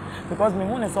ni fie because me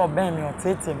hu ne so oba me o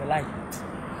tete me like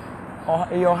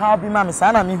your how be ma me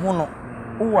sana me hu no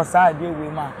wo sa de we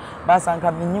ma ba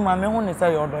sanka me nyima me hu ne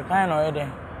say your do kan no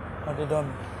eden o de do me.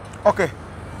 Okay.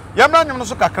 Yamna nyum no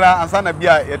so kakra ansa na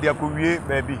bia ye de akowie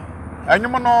baabi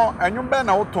anyum no anyum be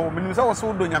na woto minim se wo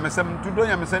so do nyamesem tu do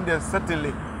nyamesem de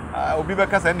certainly obi be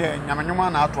kasa ne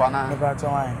nyamanyum na ato ana me ba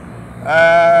wan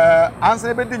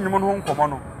ansa be di nyum no nkomo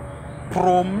no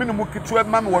pro minim kitu e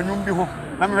ma me wanyum bi ho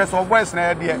na me so voice na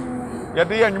ye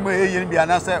de anyum e ye bia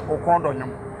na se okon do nyum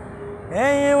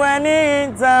eyi wani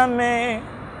ntame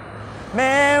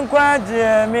me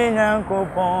nkwaje mi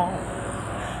nyankopon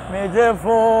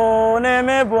mejefo ne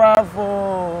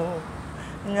mebuafo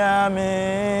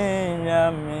nyame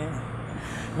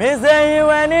me say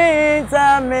wani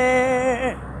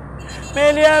tame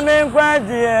me dia me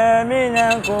kwaje mi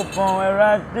nyankopon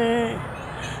erati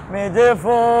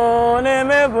mejefo ne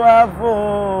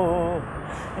mebuafo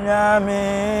nyame.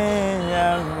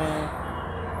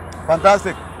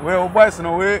 Fantastic. We boys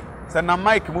no we say na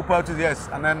mic mu part yes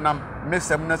and then nam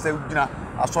mesem na say gina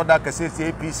asoda kase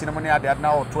APC no money ade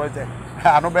na o towards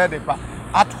no be dey pa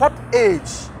at what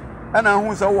age and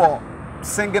who say what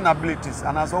singing abilities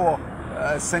and as well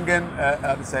singing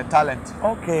say talent.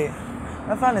 Okay,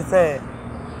 my friend say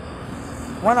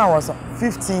when I was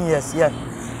 15 years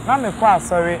na me kwa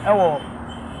sorry e wo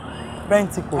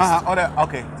Pentecost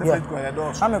okay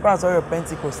na me kwa sorry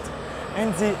Pentecost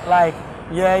nti like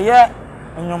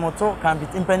nyomoto can be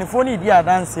impenifo ni dia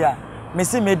dance a me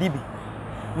si medibi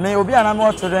me obi ana me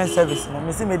children service no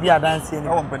me si media dance ni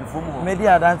o mpenifo mu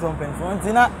media dance on mpenifo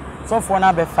nti na sofo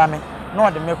na be fa me na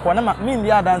ode me ko na ma me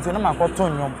dia dance na ma ko to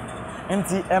nyom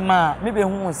nti e ma me be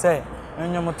hu se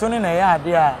nyomoto ni na ya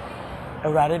ade a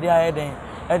awurade dia ye den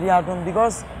e dia adom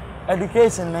because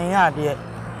education na ya ade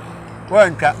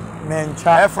wanka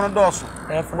mencha efunu doso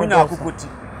unya akukoti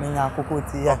menya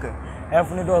akukoti ya okay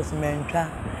efunu doso mencha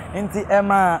nti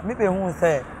ema me be hu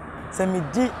se me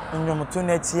di nyomoto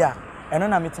na chi a eno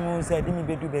na metimi say di mi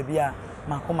bedu baby a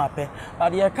makoma pe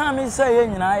but ye kan me say ye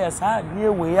nyina ye sa die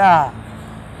we a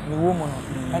me wo mu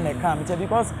no ene kan me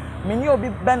because me ni obi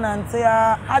benante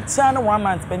a acha no 1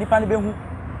 month pe nipa ne be hu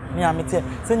ni amete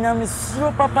se nyame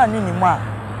suro papa ni ni mu a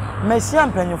me hia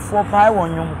mpanyefo pa e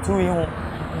wonyomoto yi hu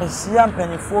me hia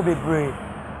mpanyefo bebre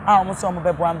a omo so omo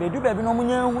bebo am bedu baby no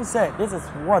munya hu say this is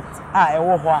what e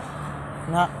wo ho a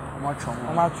na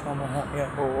machomo ho yeah.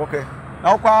 Oh okay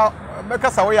now kwa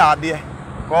bekasa wo ya ade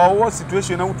ko wo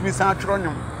situation na wutumi san atwero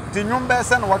nyum ti nyum be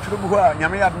se na watwero bu a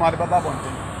nyame ya adoma de baba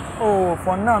bonten oh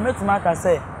for now metima ka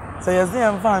say yes dey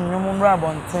am fan nyum mra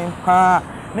bonten pa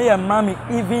me ya mami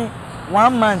even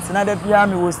 1 month na the pia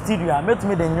me was studio met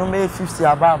me the nyom 50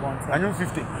 above on. Anyum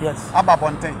 50. Yes. Above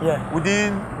on 10. Yeah.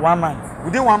 Within 1 month.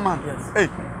 Within 1 month. Yes. Hey,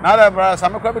 now that brother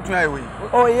some crab between away.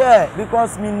 Oh yeah,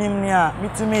 because me nimnia me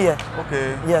to me.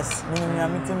 Okay. Yes, me nimnia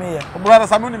me to me. Brother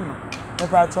some nim. Me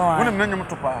patron. Wonim na nyom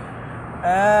to pa.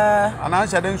 Ana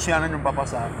sha den hua na nyom papa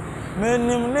sa. Me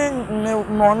nim ne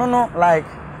no like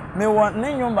me want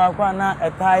ne nyom ba kwa na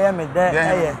etaya me de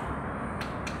eye.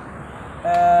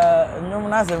 Nyom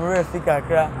na se very fika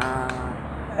kra.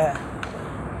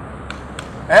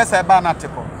 Esa ba na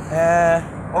teko.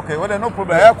 Okay, well no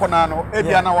problem. Ekona no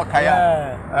ebia na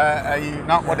wakaya.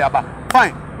 Na wode aba.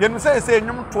 Fine. You say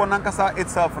nyom to na nkasa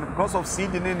itself because of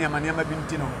seed ne niam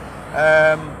binti no.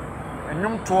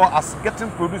 Nyom to as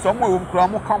getting produce omo e kura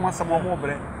mo ka mo asem omo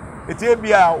bre. Eti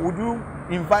ebia would you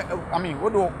invite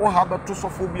would o have to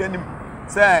sofo bia nim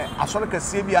say asore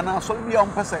kase bia na asore bia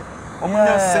ompese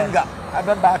omunya singer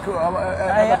back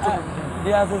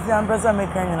the association person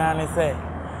make nyina ne say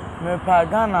me pa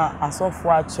Ghana asofo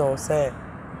a cho say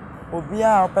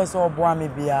obia opese oboa me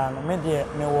bia no me de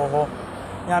me wo ho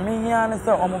nyame hia ne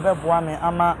say omo beboa me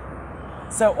ama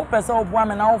say opese oboa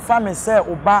me na ofa me say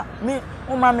oba me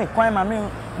uma me kwan ma me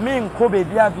nko be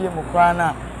bia bia mu kwa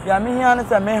na ya me hia ne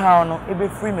say me ha no ebe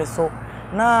free me so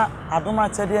na adoma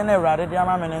chede na awrade de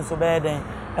ama me ne so be den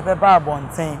epe ba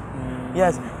bonten.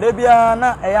 Yes, they be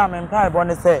na am empire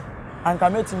born say anka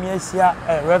metumi ahia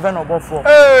Reverend Obofo.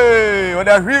 Hey, what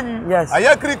a him. Yes.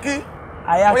 Ayakriki.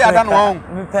 We are done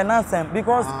me penance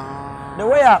because the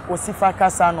way I osifa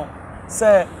kasa no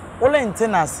say ole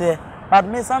ntina se but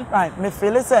me sometimes me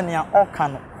feel say na oka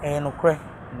no no kre.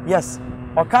 Yes,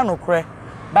 oka no kre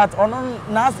but ono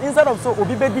na instead of so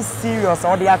obi be serious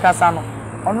or the akasa no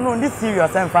ono no this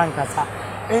serious en fan kasa.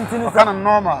 Entini kind of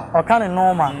normal. Or kind of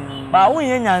normal. But when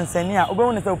you nyansani a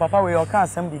obe say papa we oka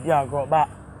asem didi agro but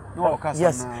no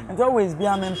yes. And always be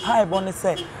am empire born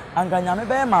say anga nyame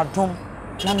be madom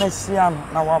na mehia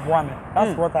na waboa me.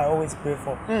 That's what I always pray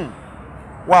for.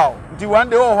 Wow. The one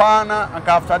day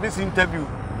after this interview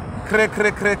kre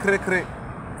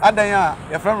adanya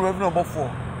your friend Reverend Obofo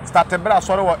started better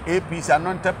sorry what APC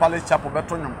anointed palace chapel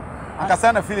betonyum. Anka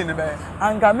say na feeling be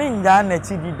anga me nja na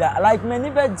chi dida like many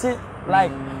beji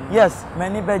like yes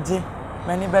many beji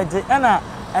ena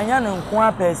enya ne nko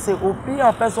apɛ say obi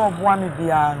a person oboa me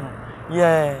bia no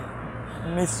yeah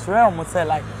Miss Realm say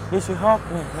like they should help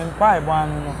me buy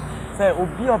one no say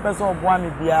obi a person oboa me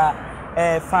bia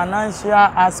financial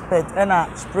aspect ena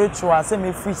spiritual say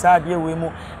me free side we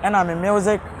mu ena me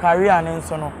music career ne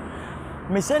nso no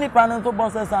me sheni panen to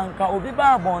boss anka obi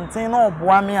ba bonten na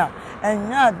oboa me a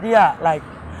enya dia like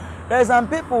there's some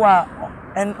people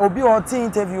and obi or tea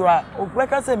interviewer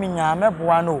okweka say me nya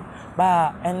meboa no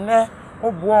ba enne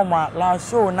oboa ma la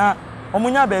show na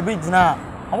omunya baby gina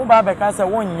omo ba beka say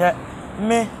wonye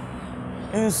me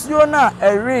nsuo na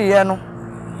eriye no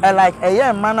like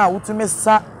eye man na wutumi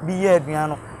sa bi ye aduan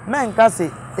no menka say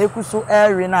ekuso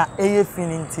eri na eye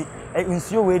fininti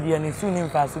nsuo we die ne su ni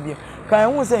mfa so bi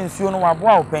kan hu say nsuo no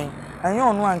waboa open enye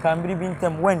onu anka mbiri bi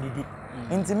ntem wandidi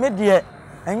nti me die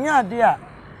enye ade a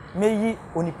meyi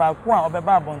onipa ko a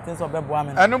obeba abonten so obeboa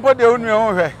me enu po de onu e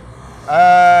ho hwe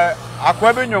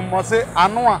akwa be nwom mo se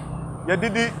ano a ye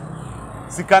didi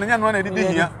sikanya no na didi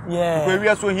hia ko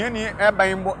ewia so hia ni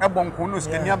eban bo ebonko no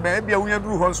sikania ba e bia wunya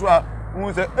duru ho so a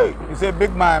who say hey you say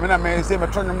big man me na me say me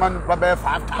tronyo man ba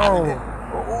 5,000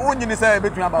 onyini say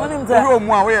betun aba wo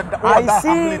mu a I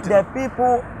see the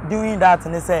people doing that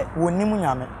and they say wonimu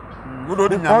nyame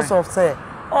because of say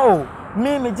oh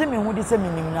me Jimmy who dey say me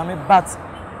nim nyame but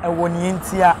woni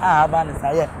ntia a aba ne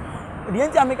say the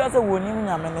ntia make say wonimu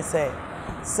nyame ne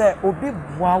say obi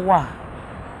boawa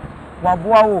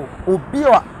waboa wo obi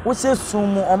a wo se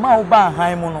sumu o ma wo ba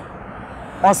han mu no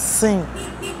osin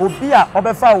obi a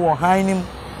obefa wo han nim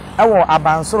e wo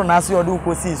abansoro na ase ode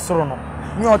ukosi soro no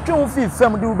ni otwe wo fi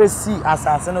fam de wo besi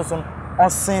asase no so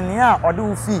osin ne a ode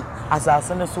wo fi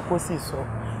asase no so kosi soro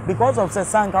because of say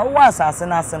sanka wo asase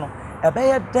na ase no ebe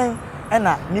ye den e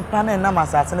na nipa na na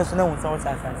asase no so na wonsa wo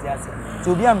asase ase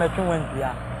so obi a metwe wan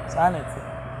bia sa na ti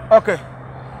okay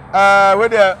we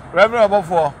there Reverend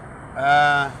Obofo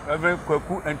Reverend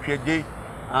Kwaku Antwege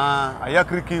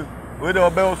ayakriki we there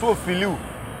obe so feel you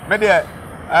me there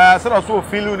so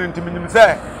feel you ntiminim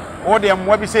say o de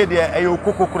mwa bi say there ayo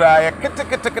kokokura ya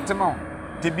kete ma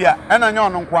tibia ena nya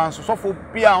ono nkwa nso sofo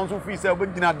bia nso fi say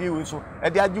obegina de we so e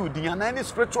de age odin na any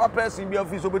spiritual person bia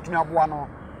fi so betumi aboa no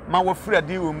ma wo free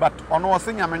de we but ono wo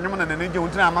se nyamenwom na nene je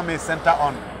wontina ama me center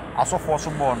on asofo so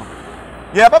bo no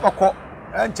ye babako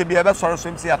enche bia be soro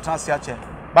so msi atrase ache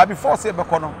but before say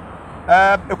beko no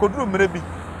ekoduru mre bi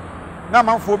na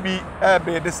manfo bi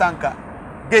be de sanka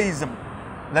gayism,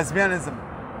 lesbianism,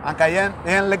 and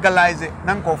can legalize it,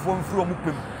 Nanko from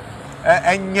Pim,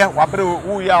 and yet,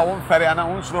 Wabro, we are one ferry and our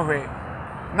own story.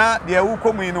 Now, the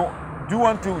Ukomino, do you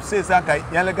want to say Sakai,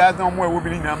 Yalagas no more will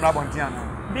be in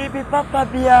Amabontiana? Baby Papa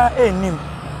Bia, nim.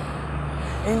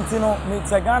 Intino,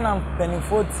 Mitsagana,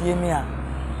 Pennyfort, Yemia.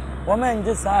 Woman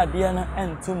just had Diana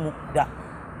and two Mukda.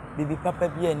 Baby Papa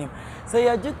Bia nim. Say,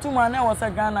 I did 2 man, I was a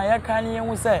Ghana, I can't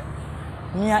even say.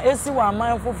 Nia Esiwa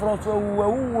mindful for us who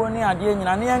were near the end,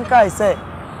 and Yankai say,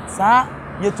 Sir,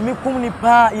 yet to me,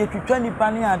 Kumnipa, yet to 20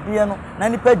 penny at Diano,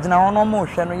 90 pages now no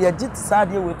motion, yet did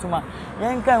sad year with Tuma.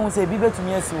 Yankai will say, Bibe to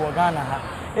me, as you were Ghana.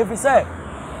 If you say,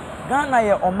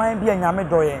 Ghana or mine be a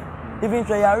Yamedoye, even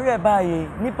try a rear by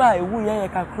Nipa, a woo ya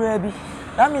crabby.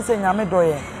 That means a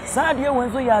Yamedoye. Sad year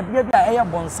when so ya dear, a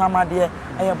bonsama dear,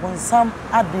 a bonsam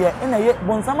at dear, and a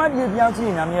bonsama dear, the answer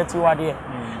in Yamia to our dear.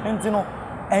 And you know,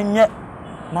 and yet.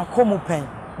 Makomu pen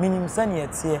minim sane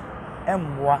etie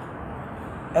emboa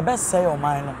ebe say o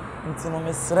man no ntino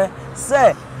mesre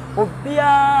say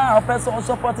obia opese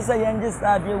support say yenge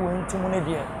stade we ntumu ne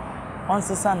de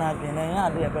onsesa na adwen na ya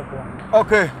de ebebo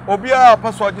okay obia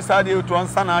opese ogi stade to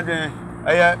onsa na adwen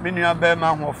eye menua be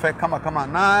ma ho fe kama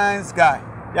nice guy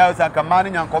ya o saka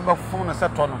man nyanko be fun no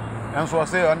seto no enso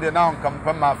say on de na on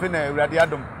kampa ma fe na awurade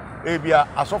adom ebia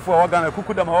asofo o Ghana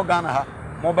kukuda ma o Ghana ha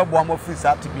mo be boa mo free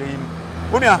sa tibia yi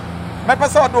Unia, my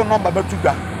person don't number but to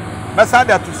go. Beside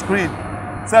to screen.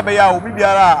 Say, ya, we be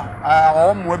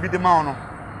a will be the mountain.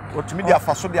 Or to me, they are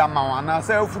for so the amount. And I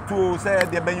say, to say,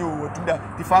 the Bayu to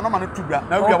the phenomenon to go.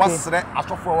 Now we was as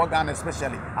for organ,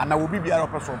 especially. And I will be a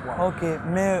person. Okay,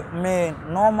 me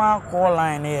normal call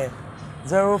line here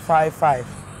 055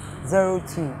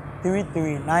 02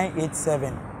 33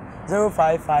 987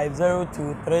 055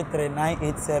 02 33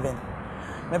 987.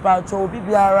 Me pa cho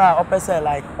bibiara opese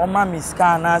like o ma mi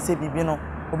scan na se bibi no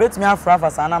obetimi afra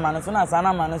fa sana man so na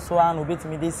sana man so an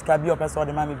obetimi de sika bi opese o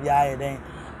de ma me bia ye den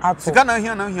ato sika na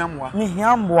hia moa ni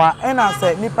hia mboa e na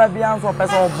se nipa bia so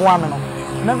opese o boa me no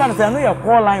never na se no ye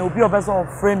call line obi opese o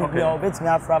friend bia obetimi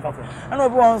afra fa and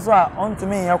obi won so a on to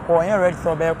me ye call ye ready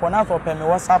so be call na so pe me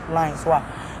WhatsApp line so a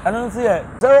and no say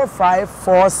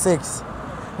 0546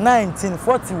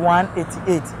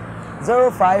 194188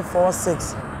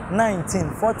 0546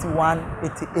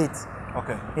 194188.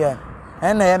 Okay. Yeah.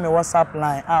 And I am a WhatsApp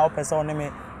line. I person on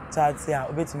me chat here.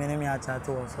 Obetimi me chat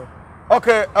also.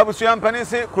 Okay, abusuan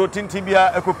panese protein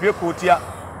tibia ekopie kotia.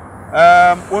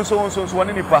 Onso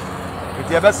woni nipa.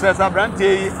 Eti ebe stress abrante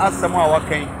yi asem a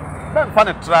wakan. Be mfa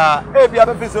ne tra. E bia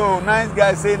be so nice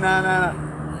guy say na.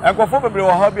 Enkofo bebre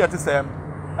wo ha bia te sem.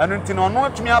 Anu nti no no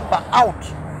atumi aba out.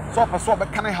 So person be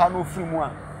kan ha no free mu a.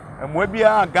 Emo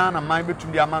bia Ghana man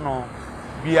betumi ama no.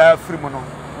 Bia free mu no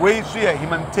we so ye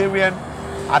humanitarian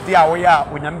ade a we a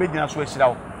onyambe gina so ahira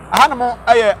wo aha no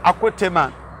aye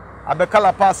akotema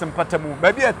abekala pass mpatamu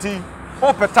ba bia ti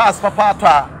opetas papa ato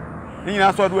a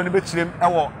nyina so do ne bekirem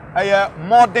ewo aye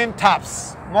modern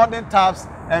taps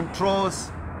and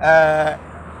trolls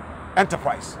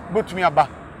enterprise botumi aba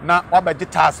na wabaje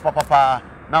taps papa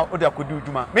na odi akodi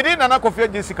uduma medi na na kofia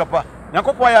jesi kapa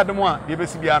nyakopo aye ademo a de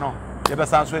besi bia no de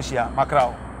besan so ahia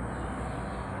makrao